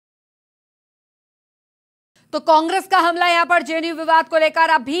तो कांग्रेस का हमला यहां पर जेएनयू विवाद को लेकर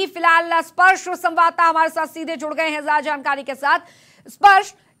अभी फिलहाल स्पर्श संवाददाता हमारे साथ सीधे जुड़ गए हैं ज्यादा जानकारी के साथ।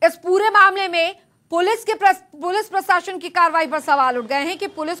 स्पर्श, इस पूरे मामले में पुलिस प्रशासन की कार्रवाई पर सवाल उठ गए हैं कि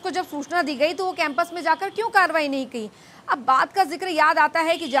पुलिस को जब सूचना दी गई तो वो कैंपस में जाकर क्यों कार्रवाई नहीं की। अब बात का जिक्र याद आता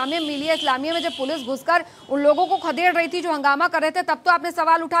है कि जामिया मिलिया इस्लामिया में जब पुलिस घुसकर उन लोगों को खदेड़ रही थी जो हंगामा कर रहे थे, तब तो आपने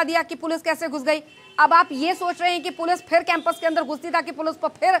सवाल उठा दिया कि पुलिस कैसे घुस गई। अब आप ये सोच रहे हैं कि पुलिस फिर कैंपस के अंदर घुसती ताकि पुलिस पर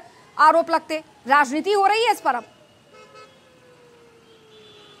फिर आरोप लगते। राजनीति हो रही है इस पर। अब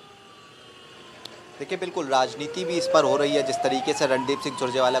देखिए, बिल्कुल राजनीति भी इस पर हो रही है। जिस तरीके से रणदीप सिंह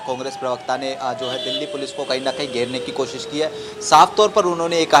सुरजेवाला कांग्रेस प्रवक्ता ने जो है दिल्ली पुलिस को कहीं ना कहीं घेरने की कोशिश की है। साफ तौर पर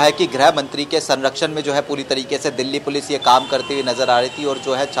उन्होंने ये कहा है कि गृह मंत्री के संरक्षण में जो है पूरी तरीके से दिल्ली पुलिस ये काम करती हुई नजर आ रही थी और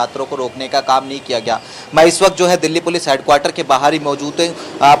जो है छात्रों को रोकने का काम नहीं किया गया। मैं इस वक्त जो है दिल्ली पुलिस हेडक्वार्टर के बाहर ही मौजूद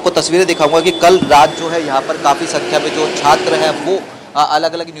हूँ। आपको तस्वीरें दिखाऊंगा कि कल रात जो है यहाँ पर काफ़ी संख्या में जो छात्र हैं वो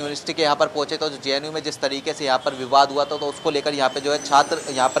अलग अलग यूनिवर्सिटी के यहाँ पर पहुंचे। तो जेएनयू में जिस तरीके से यहाँ पर विवाद हुआ था तो उसको लेकर यहाँ पे जो है छात्र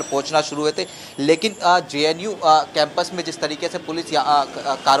यहाँ पर पहुंचना शुरू हुए थे। लेकिन जेएनयू कैंपस में जिस तरीके से पुलिस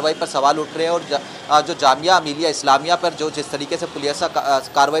कार्रवाई पर सवाल उठ रहे हैं और जो जामिया मिलिया इस्लामिया पर जो जिस तरीके से पुलिस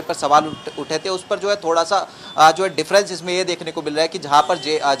कार्रवाई पर सवाल उठे थे उस पर जो है थोड़ा सा जो है डिफरेंस इसमें ये देखने को मिल रहा है कि जहाँ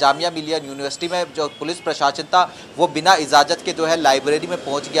पर जामिया मिलिया यूनिवर्सिटी में जो पुलिस प्रशासन था वो बिना इजाज़त के जो है लाइब्रेरी में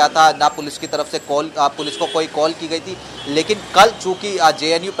पहुँच गया था। ना पुलिस की तरफ से पुलिस को कोई कॉल की गई थी। लेकिन कल चूँकि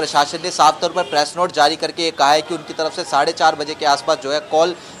जेएनयू प्रशासन ने साफ तौर पर प्रेस नोट जारी करके ये कहा है कि उनकी तरफ से 4:30 बजे के आसपास जो है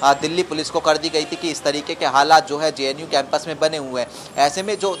कॉल दिल्ली पुलिस को कर दी गई थी कि इस तरीके के हालात जो है जेएनयू कैंपस में बने हुए हैं। ऐसे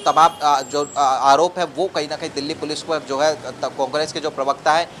में जो तमाम जो आरोप है वो कहीं ना कहीं दिल्ली पुलिस को जो है कांग्रेस के जो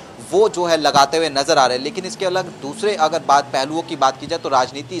प्रवक्ता है वो जो है लगाते हुए नजर आ रहे हैं। लेकिन इसके अलग दूसरे अगर पहलुओं की बात की जाए तो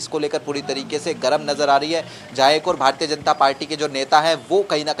राजनीति इसको लेकर पूरी तरीके से गर्म नजर आ रही है। जहाँ एक और भारतीय जनता पार्टी के जो नेता हैं वो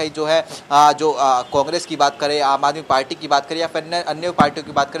कहीं ना कहीं जो है जो कांग्रेस की बात करें, आम आदमी पार्टी की बात करें या फिर अन्य पार्टियों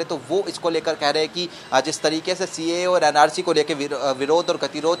की बात करें तो वो इसको लेकर कह रहे हैं कि जिस तरीके से सीएए और एनआरसी को लेकर विरोध और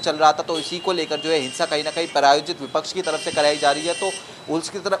गतिरोध चल रहा था तो इसी को लेकर जो है हिंसा कहीं ना कहीं प्रायोजित विपक्ष की तरफ से कराई जा रही है। तो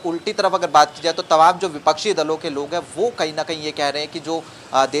उसकी तरफ उल्टी तरफ अगर बात की जाए तो तमाम जो विपक्षी दलों के लोग हैं वो कहीं ना कहीं ये कह रहे हैं कि जो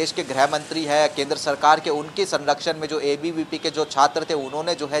देश के गृह मंत्री है केंद्र सरकार के, उनके संरक्षण में जो एबीवीपी के जो छात्र थे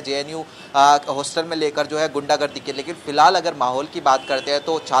उन्होंने जो है जेएनयू हॉस्टल में लेकर जो है गुंडागर्दी की। लेकिन फिलहाल अगर माहौल की बात करते हैं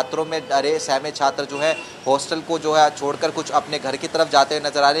तो छात्रों में डरे सहमे छात्र जो है हॉस्टल को जो है छोड़कर कुछ अपने घर की तरफ जाते हुए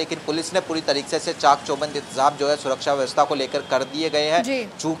नजर आ रहे हैं। लेकिन पुलिस ने पूरी तरीके से चाक चौबंद इंतजाम जो है सुरक्षा व्यवस्था को लेकर कर दिए गए हैं।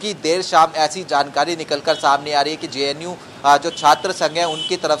 चूंकि देर शाम ऐसी जानकारी निकलकर सामने आ रही है कि जेएनयू जो छात्र संघ है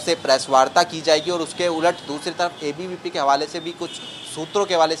उनकी तरफ से प्रेस वार्ता की जाएगी और उसके उलट दूसरी तरफ एबीवीपी के हवाले से भी कुछ सूत्रों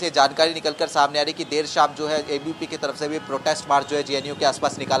के हवाले से जानकारी निकलकर सामने आ रही है कि देर शाम जो है एबीवीपी की तरफ से भी प्रोटेस्ट मार्च जो है जेएनयू के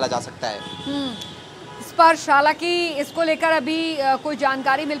आसपास निकाला जा सकता है। स्पर्श, हालांकि इसको लेकर अभी कोई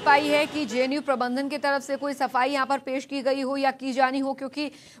जानकारी मिल पाई है कि जेएनयू प्रबंधन की तरफ से कोई सफाई यहां पर पेश की गई हो या की जानी हो,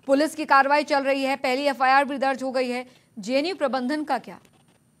 क्योंकि पुलिस की कार्रवाई चल रही है, पहली एफआईआर भी दर्ज हो गई है। जेएनयू प्रबंधन का क्या?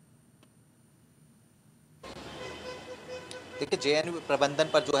 देखिए, जेएनयू प्रबंधन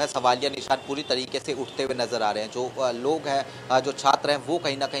पर जो है सवालिया निशान पूरी तरीके से उठते हुए नजर आ रहे हैं। जो लोग हैं जो छात्र हैं वो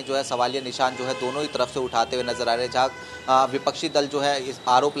कहीं ना कहीं जो है सवालिया निशान जो है दोनों ही तरफ से उठाते हुए नजर आ रहे हैं। जहाँ विपक्षी दल जो है इस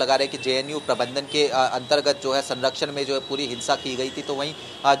आरोप लगा रहे हैं कि जेएनयू प्रबंधन के अंतर्गत जो है संरक्षण में जो है पूरी हिंसा की गई थी, तो वहीं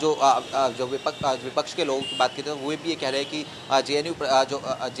जो विपक्ष के लोगों की बात की तो वो भी ये कह रहे हैं कि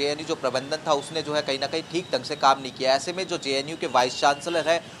जेएनयू जो प्रबंधन था उसने जो है कहीं ना कहीं ठीक ढंग से काम नहीं किया। ऐसे में जो जेएनयू के वाइस चांसलर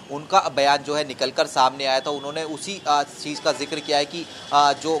है उनका बयान जो है निकलकर सामने आया था। उन्होंने उसी चीज़ का जिक्र किया है कि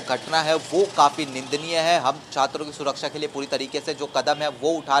जो घटना है वो काफ़ी निंदनीय है। हम छात्रों की सुरक्षा के लिए पूरी तरीके से जो कदम है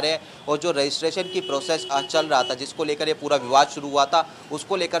वो उठा रहे हैं और जो रजिस्ट्रेशन की प्रोसेस चल रहा था जिसको लेकर ये पूरा विवाद शुरू हुआ था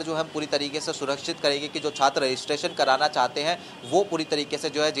उसको लेकर जो हम पूरी तरीके से सुरक्षित करेंगे कि जो छात्र रजिस्ट्रेशन कराना चाहते हैं वो पूरी तरीके से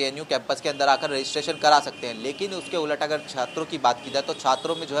जो है जेएनयू कैंपस के अंदर आकर रजिस्ट्रेशन करा सकते हैं। लेकिन उसके उलट अगर छात्रों की बात की जाए तो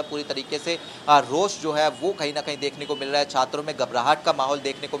छात्रों में जो है पूरी तरीके से रोष जो है वो कहीं ना कहीं देखने को मिल रहा है। छात्रों में घबराहट का माहौल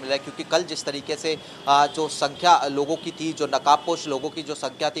देखने को मिल रहा है क्योंकि कल जिस तरीके से जो संख्या लोगों की थी, जो नकाबपोश लोगों की जो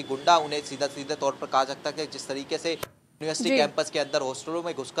संख्या थी, गुंडा उन्हें सीधे तौर पर कहा सकता है कि जिस तरीके से यूनिवर्सिटी कैंपस के अंदर हॉस्टलों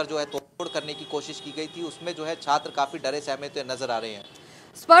में घुसकर जो है तोड़फोड़ करने की कोशिश की गई थी, उसमें जो है छात्र काफी डरे सहमे नजर आ रहे हैं।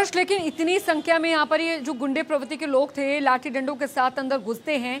 स्पर्श, लेकिन इतनी संख्या में यहाँ पर ये जो गुंडे प्रवृत्ति के लोग थे लाठी डंडों के साथ अंदर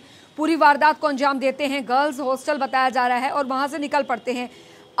घुसते हैं, पूरी वारदात को अंजाम देते हैं, गर्ल्स हॉस्टल बताया जा रहा है और वहां से निकल पड़ते हैं।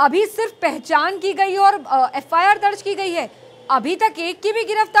 अभी सिर्फ पहचान की गई और एफआईआर दर्ज की गई है, अभी तक एक की भी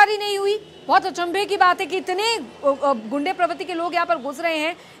गिरफ्तारी नहीं हुई। बहुत अचंभे की बात है कि इतने गुंडे प्रवृत्ति के लोग यहाँ पर घुस रहे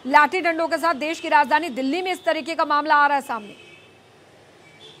हैं लाठी डंडों के साथ। देश की राजधानी दिल्ली में इस तरीके का मामला आ रहा है सामने।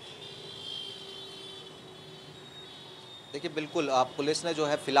 देखिए, बिल्कुल पुलिस ने जो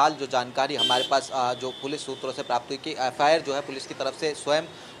है फिलहाल जो जानकारी हमारे पास जो पुलिस सूत्रों से प्राप्त हुई कि एफआईआर जो है पुलिस की तरफ से स्वयं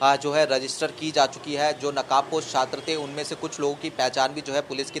जो है रजिस्टर की जा चुकी है। जो नकाबपोश छात्र थे उनमें से कुछ लोगों की पहचान भी जो है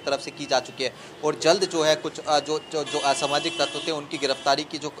पुलिस की तरफ से की जा चुकी है और जल्द जो है कुछ जो असामाजिक तत्व थे उनकी गिरफ्तारी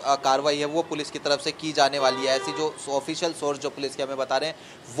की जो कार्रवाई है वो पुलिस की तरफ से की जाने वाली है। ऐसी जो ऑफिशियल सोर्स जो पुलिस के हमें बता रहे हैं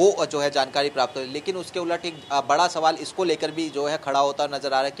वो जो है जानकारी प्राप्त हो रही है। लेकिन उसके उलट एक बड़ा सवाल इसको लेकर भी जो है खड़ा होता नजर आ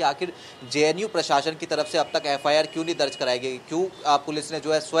रहा है कि आखिर जेएनयू प्रशासन की तरफ से अब तक एफआईआर क्यों नहीं दर्ज कराई गई, क्यों पुलिस ने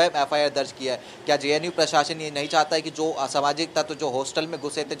जो है स्वयं एफआईआर दर्ज किया है। क्या जेएनयू प्रशासन ये नहीं चाहता है कि जो असामाजिक तत्व जो हॉस्टल में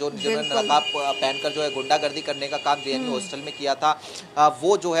घुसे थे, जो जिन्होंने नकाब पहनकर जो है गुंडागर्दी करने का काम जेएनयू हॉस्टल में किया था,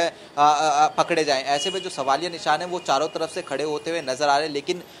 वो जो है पकड़े जाएं। ऐसे में जो सवालिया निशान है वो चारों तरफ से खड़े होते हुए नजर आ रहे हैं।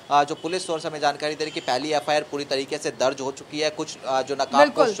 लेकिन जो पुलिस सोर्स हमें जानकारी दे रही है कि पहली एफआईआर पूरी तरीके से दर्ज हो चुकी है। कुछ जो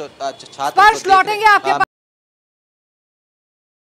नकाबपोश छात्र लौटेंगे आपके